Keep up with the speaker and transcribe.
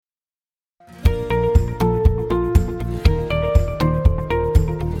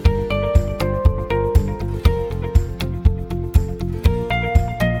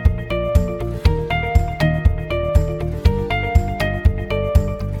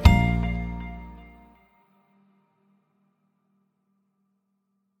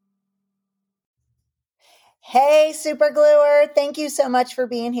Hey, super gluer. Thank you so much for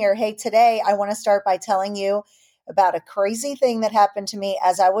being here. Hey, today I want to start by telling you about a crazy thing that happened to me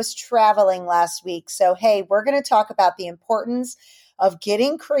as I was traveling last week. So, hey, we're going to talk about the importance of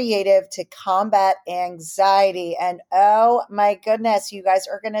getting creative to combat anxiety. And oh my goodness, you guys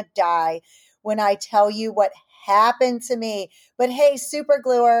are going to die when I tell you what happened to me. But hey, super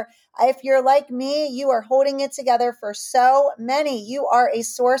gluer, if you're like me, you are holding it together for so many. You are a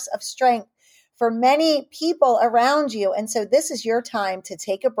source of strength for many people around you. And so this is your time to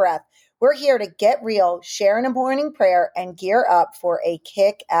take a breath. We're here to get real, share in a morning prayer, and gear up for a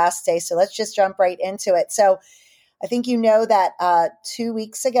kick-ass day. So let's just jump right into it. So I think you know that 2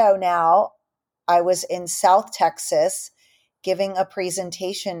 weeks ago now, I was in South Texas giving a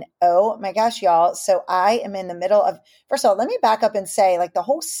presentation. Oh my gosh, y'all. So I am in the middle of, first of all, let me back up and say, like, the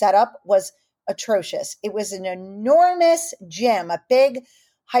whole setup was atrocious. It was an enormous gym, a big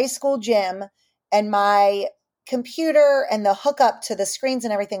high school gym, and my computer and the hookup to the screens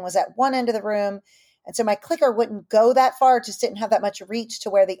and everything was at one end of the room. And so my clicker wouldn't go that far, it just didn't have that much reach to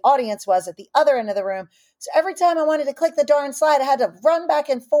where the audience was at the other end of the room. So every time I wanted to click the darn slide, I had to run back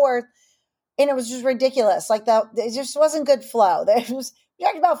and forth. And it was just ridiculous. Like it just wasn't good flow. We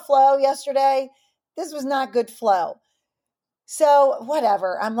talked about flow yesterday. This was not good flow. So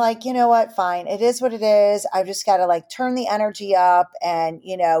whatever. I'm like, you know what? Fine. It is what it is. I've just got to like turn the energy up and,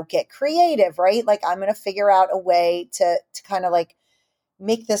 get creative, right? Like I'm going to figure out a way to kind of like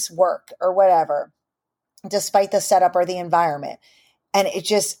make this work or whatever, despite the setup or the environment. And I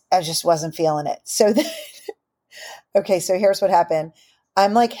just wasn't feeling it. So okay. So here's what happened.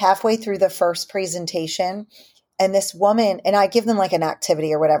 I'm like halfway through the first presentation and this woman, and I give them like an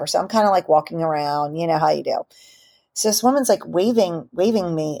activity or whatever. So I'm kind of like walking around, you know how you do. So this woman's like waving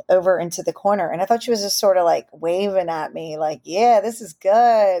me over into the corner. And I thought she was just sort of like waving at me like, yeah, this is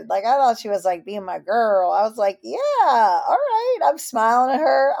good. Like I thought she was like being my girl. I was like, yeah, all right. I'm smiling at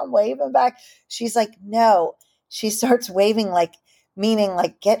her. I'm waving back. She's like, no. She starts waving like, meaning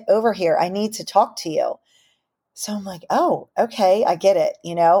like, get over here. I need to talk to you. So I'm like, oh, okay, I get it,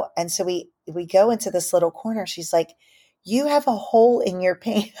 And so we go into this little corner. She's like, you have a hole in your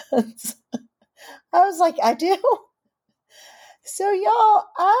pants. I was like, I do. So y'all,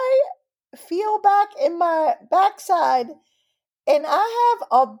 I feel back in my backside and I have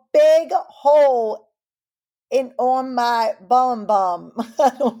a big hole on my bum.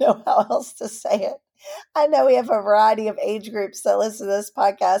 I don't know how else to say it. I know we have a variety of age groups that listen to this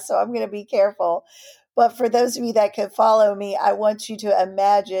podcast, so I'm going to be careful. But for those of you that could follow me, I want you to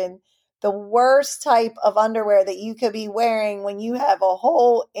imagine the worst type of underwear that you could be wearing when you have a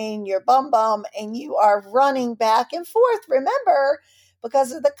hole in your bum and you are running back and forth, remember,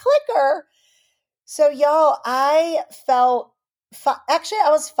 because of the clicker. So y'all, I felt, actually I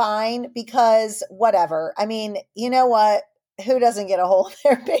was fine because whatever. I mean, you know what? Who doesn't get a hole in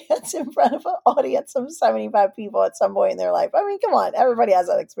their pants in front of an audience of 75 people at some point in their life? I mean, come on, everybody has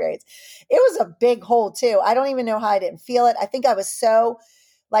that experience. It was a big hole too. I don't even know how I didn't feel it. I think I was so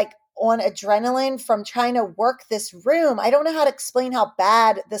like on adrenaline from trying to work this room. I don't know how to explain how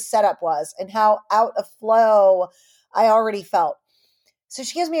bad the setup was and how out of flow I already felt. So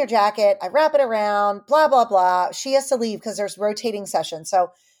she gives me her jacket. I wrap it around, blah, blah, blah. She has to leave because there's rotating sessions.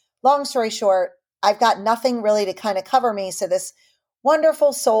 So long story short, I've got nothing really to kind of cover me. So this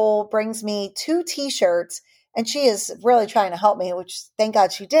wonderful soul brings me 2 t-shirts and she is really trying to help me, which thank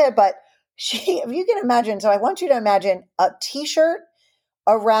God she did. But if you can imagine, so I want you to imagine a t-shirt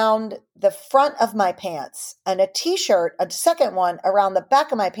around the front of my pants and a t-shirt, a second one around the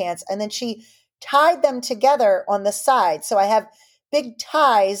back of my pants. And then she tied them together on the side. So I have big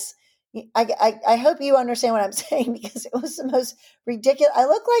ties. I hope you understand what I'm saying because it was the most ridiculous. I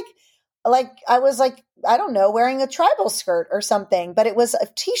look like I was like, I don't know, wearing a tribal skirt or something, but it was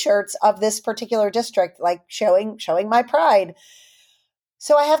t-shirts of this particular district, like showing my pride.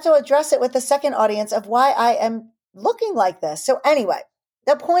 So I have to address it with the second audience of why I am looking like this. So anyway,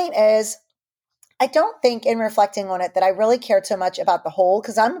 the point is, I don't think in reflecting on it that I really cared so much about the whole,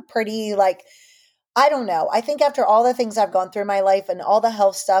 because I'm pretty like, I don't know. I think after all the things I've gone through in my life and all the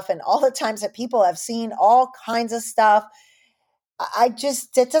health stuff and all the times that people have seen all kinds of stuff,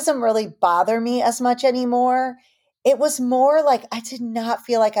 it doesn't really bother me as much anymore. It was more like I did not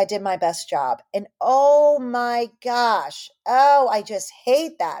feel like I did my best job. And oh my gosh, I just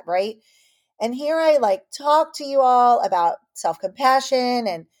hate that, right? And here I like talk to you all about self-compassion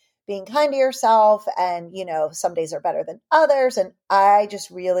and being kind to yourself. And, some days are better than others. And I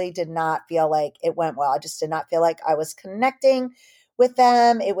just really did not feel like it went well. I just did not feel like I was connecting with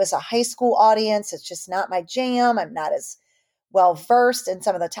them. It was a high school audience. It's just not my jam. I'm not as well versed in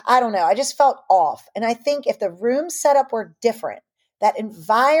some of the, I don't know. I just felt off. And I think if the room setup were different, that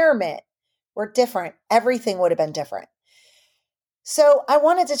environment were different, everything would have been different. So I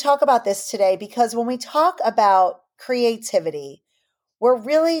wanted to talk about this today because when we talk about creativity, we're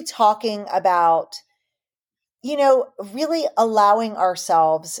really talking about, really allowing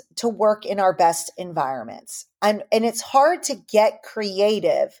ourselves to work in our best environments. And it's hard to get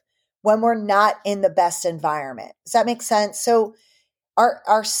creative when we're not in the best environment. Does that make sense? So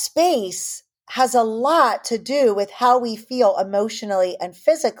our space has a lot to do with how we feel emotionally and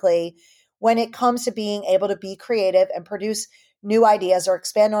physically when it comes to being able to be creative and produce new ideas or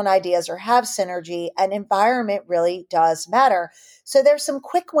expand on ideas or have synergy. And environment really does matter. So there's some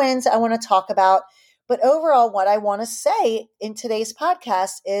quick wins I want to talk about. But overall, what I want to say in today's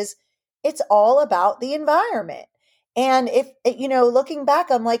podcast is it's all about the environment. And if, looking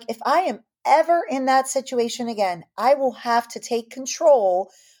back, I'm like, if I am ever in that situation again, I will have to take control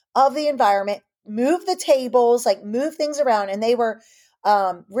of the environment, move the tables, like move things around. And they were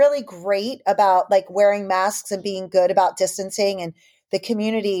really great about like wearing masks and being good about distancing and the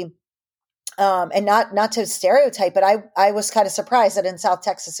community. And not to stereotype, but I was kind of surprised that in South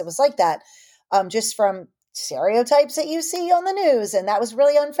Texas it was like that, just from stereotypes that you see on the news. And that was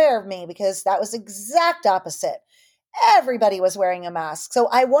really unfair of me because that was exact opposite. Everybody was wearing a mask. So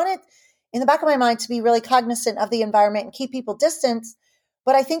I wanted in the back of my mind to be really cognizant of the environment and keep people distant.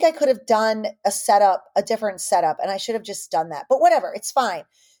 But I think I could have done a different setup, and I should have just done that. But whatever, it's fine.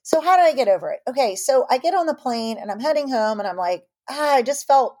 So how did I get over it? Okay, so I get on the plane and I'm heading home and I'm like, I just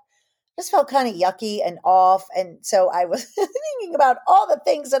felt kind of yucky and off. And so I was thinking about all the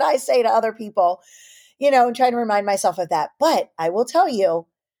things that I say to other people, and trying to remind myself of that. But I will tell you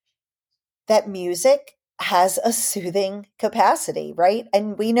that music has a soothing capacity, right?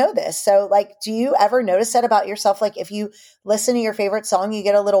 And we know this. So like, do you ever notice that about yourself? Like if you listen to your favorite song, you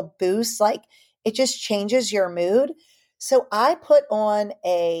get a little boost, like it just changes your mood. So I put on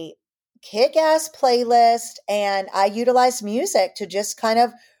a kick-ass playlist and I utilize music to just kind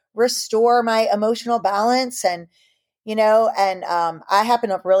of restore my emotional balance. And I happen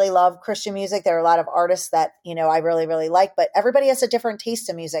to really love Christian music. There are a lot of artists that, I really, really like, but everybody has a different taste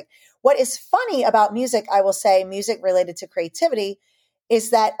in music. What is funny about music, I will say, music related to creativity,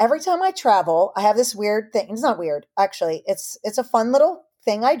 is that every time I travel, I have this weird thing. It's not weird, actually. It's a fun little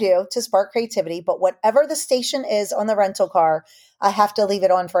thing I do to spark creativity, but whatever the station is on the rental car, I have to leave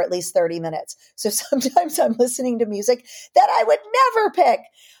it on for at least 30 minutes. So sometimes I'm listening to music that I would never pick.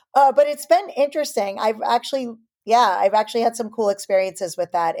 But it's been interesting. I've actually had some cool experiences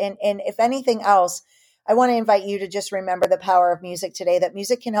with that. And if anything else, I want to invite you to just remember the power of music today, that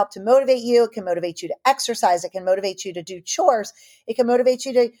music can help to motivate you. It can motivate you to exercise. It can motivate you to do chores. It can motivate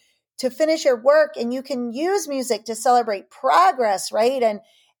you to finish your work. And you can use music to celebrate progress, right?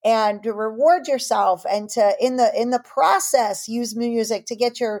 And to reward yourself and to, in the process, use music to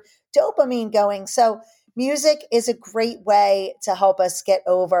get your dopamine going. So music is a great way to help us get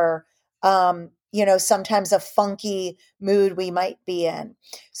over, sometimes a funky mood we might be in.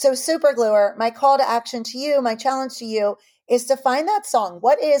 So super gluer, my call to action to you, my challenge to you is to find that song.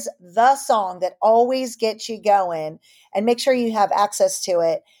 What is the song that always gets you going? And make sure you have access to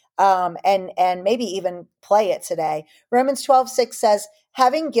it. And maybe even play it today. Romans 12:6 says,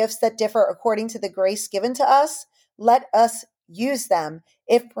 having gifts that differ according to the grace given to us, let us use them,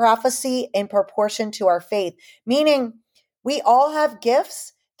 if prophecy in proportion to our faith. Meaning we all have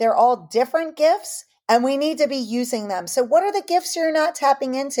gifts. They're all different gifts, and we need to be using them. So what are the gifts you're not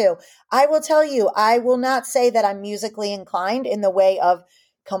tapping into? I will tell you, I will not say that I'm musically inclined in the way of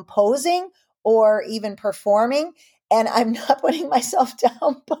composing or even performing. And I'm not putting myself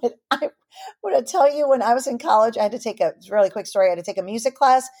down, but I want to tell you, when I was in college, I had to take it's a really quick story. I had to take a music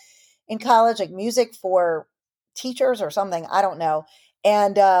class in college, like music for teachers or something. I don't know.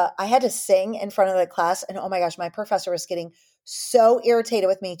 And I had to sing in front of the class. And oh my gosh, my professor was getting so irritated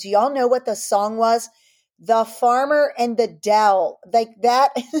with me. Do y'all know what the song was? The Farmer and the Dell. Like that.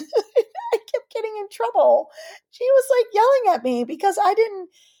 I kept getting in trouble. She was like yelling at me because I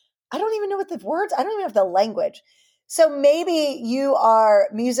don't even know what the words, I don't even have the language. So maybe you are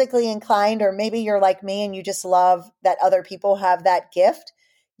musically inclined, or maybe you're like me and you just love that other people have that gift.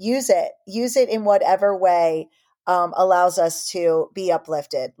 Use it. Use it in whatever way allows us to be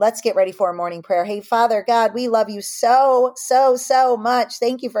uplifted. Let's get ready for a morning prayer. Hey, Father God, we love you so, so, so much.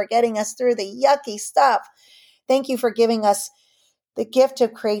 Thank you for getting us through the yucky stuff. Thank you for giving us the gift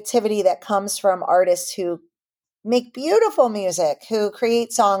of creativity that comes from artists who make beautiful music, who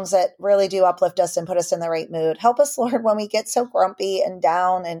create songs that really do uplift us and put us in the right mood. Help us, Lord, when we get so grumpy and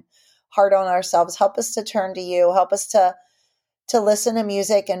down and hard on ourselves. Help us to turn to you. Help us to to listen to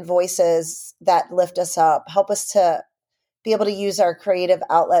music and voices that lift us up. Help us to be able to use our creative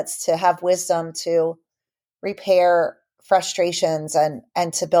outlets to have wisdom to repair frustrations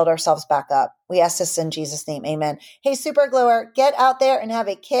and to build ourselves back up. We ask this in Jesus' name. Amen. Hey, super gluer, get out there and have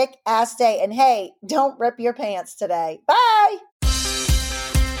a kick-ass day. And hey, don't rip your pants today. Bye.